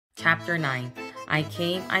Chapter 9. I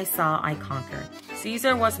came, I saw, I conquered.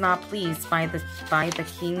 Caesar was not pleased by the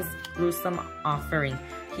king's gruesome offering.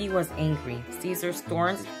 He was angry. Caesar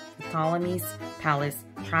stormed Ptolemy's palace,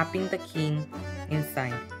 trapping the king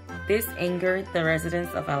inside. This angered the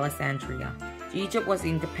residents of Alexandria. Egypt was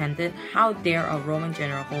independent. How dare a Roman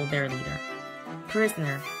general hold their leader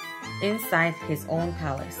prisoner inside his own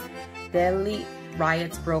palace? Deadly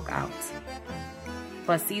riots broke out.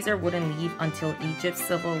 But Caesar wouldn't leave until Egypt's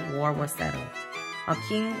civil war was settled. A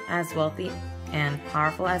king as wealthy and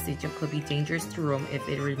powerful as Egypt could be dangerous to Rome if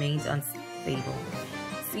it remained unstable.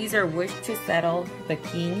 Caesar wished to settle the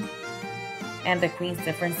king and the queen's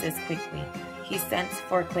differences quickly. He sent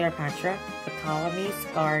for Cleopatra. Ptolemy's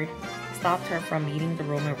guard stopped her from meeting the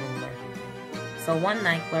Roman ruler. So one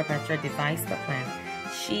night, Cleopatra devised a plan.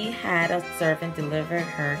 She had a servant deliver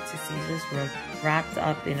her to Caesar's room, wrapped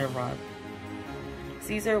up in a rug.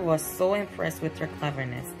 Caesar was so impressed with her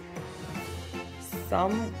cleverness.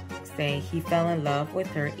 Some say he fell in love with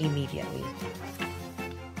her immediately.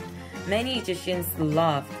 Many Egyptians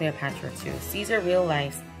loved Cleopatra too. Caesar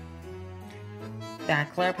realized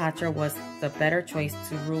that Cleopatra was the better choice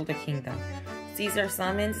to rule the kingdom. Caesar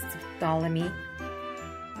summoned Ptolemy.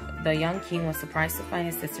 The young king was surprised to find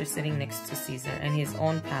his sister sitting next to Caesar in his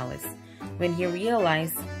own palace. When he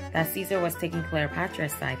realized that Caesar was taking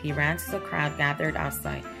Cleopatra's side, he ran to the crowd gathered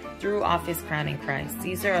outside, threw off his crown and cried.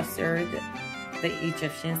 Caesar assured the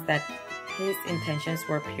Egyptians that his intentions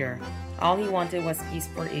were pure. All he wanted was peace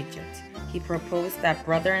for Egypt. He proposed that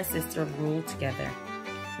brother and sister rule together.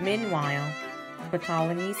 Meanwhile,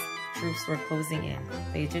 Ptolemy's troops were closing in.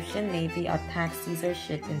 The Egyptian navy attacked Caesar's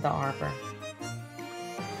ship in the harbor.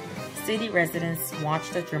 City residents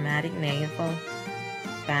watched the dramatic naval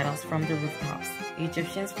battles from the rooftops.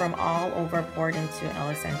 Egyptians from all over poured into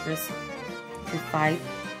Alexandria to fight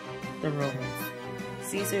the Romans.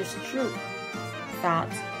 Caesar's troops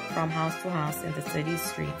fought from house to house in the city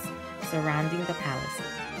streets surrounding the palace.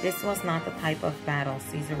 This was not the type of battle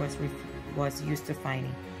Caesar was used to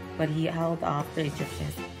fighting, but he held off the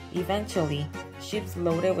Egyptians. Eventually, ships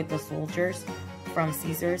loaded with the soldiers from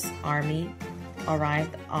Caesar's army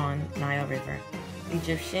arrived on Nile River.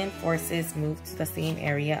 Egyptian forces moved to the same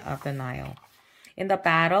area of the Nile. In the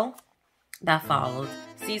battle that followed,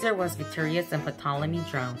 Caesar was victorious and Ptolemy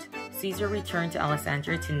drowned. Caesar returned to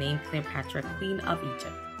Alexandria to name Cleopatra Queen of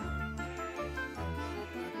Egypt.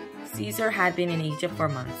 Caesar had been in Egypt for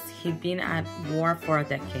months. He'd been at war for a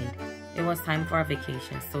decade. It was time for a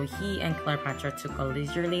vacation, so he and Cleopatra took a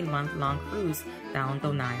leisurely month-long cruise down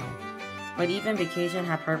the Nile. But even vacation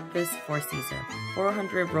had purpose for Caesar.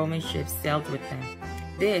 400 Roman ships sailed with them.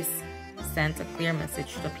 This sent a clear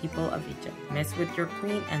message to the people of Egypt: mess with your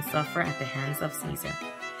queen and suffer at the hands of Caesar.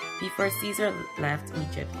 Before Caesar left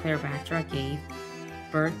Egypt, Cleopatra gave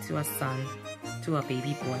birth to a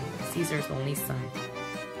baby boy, Caesar's only son.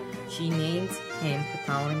 She named him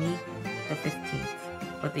Ptolemy the 15th,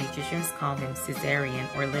 but the Egyptians called him Caesarion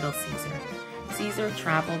or Little Caesar. Caesar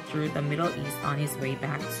traveled through the Middle East on his way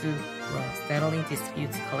back to Rome, settling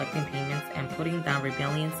disputes, collecting payments, and putting down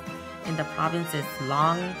rebellions in the provinces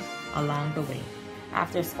along the way.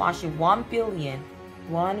 After squashing one rebellion,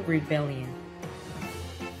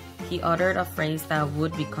 he uttered a phrase that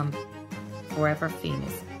would become forever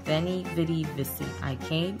famous: Veni, Vidi, Vici. I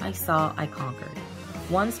came, I saw, I conquered.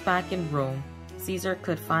 Once back in Rome, Caesar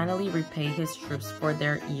could finally repay his troops for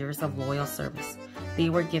their years of loyal service. They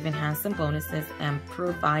were given handsome bonuses and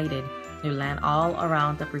provided new land all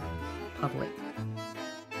around the republic.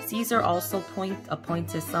 Caesar also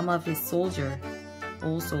appointed some of his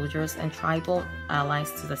old soldiers and tribal allies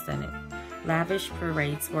to the Senate. Lavish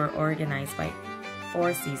parades were organized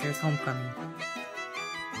for Caesar's homecoming.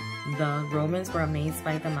 The Romans were amazed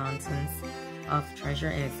by the mountains of treasure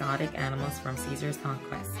and exotic animals from Caesar's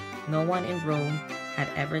conquest. No one in Rome had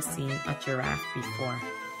ever seen a giraffe before.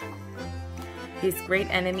 His great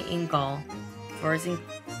enemy in Gaul,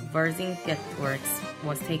 Vercingetorix,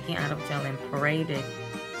 was taken out of jail and paraded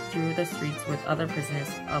through the streets with other prisoners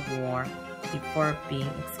of war before being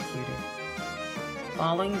executed.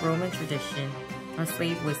 Following Roman tradition, a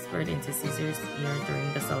slave whispered into Caesar's ear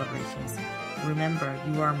during the celebrations. "Remember,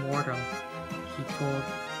 you are mortal," he told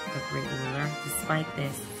the great ruler. Despite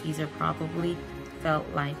this, Caesar probably felt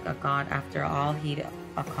like a god after all he'd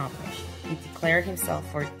accomplished. He declared himself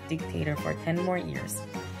for dictator for 10 more years.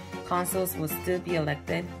 Consuls would still be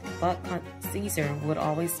elected, but Caesar would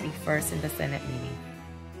always speak first in the Senate meeting,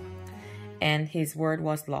 and his word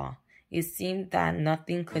was law. It seemed that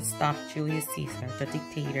nothing could stop Julius Caesar. The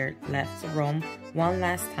dictator left Rome one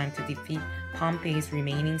last time to defeat Pompey's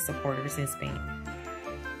remaining supporters in Spain.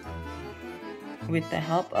 With the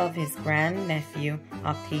help of his grandnephew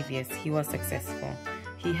Octavius, he was successful.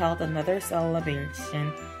 He held another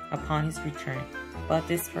celebration upon his return, but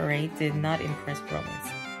this parade did not impress Romans.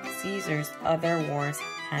 Caesar's other wars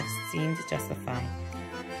had seemed justified.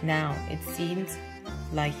 Now it seemed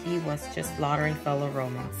like he was just slaughtering fellow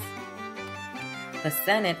Romans. The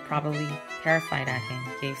Senate, probably terrified at him,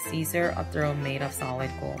 gave Caesar a throne made of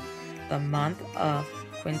solid gold. The month of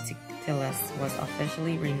Quintilis was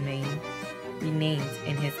officially renamed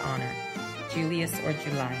in his honor. Julius, or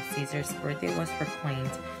July, Caesar's birthday, was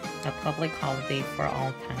proclaimed a public holiday for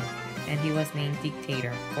all time, and he was named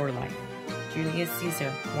dictator for life. Julius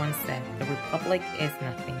Caesar once said, "The republic is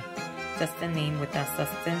nothing, just a name without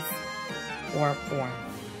substance or form."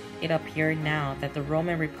 It appeared now that the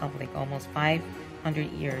Roman Republic, almost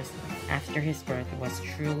 500 years after his birth, was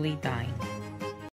truly dying.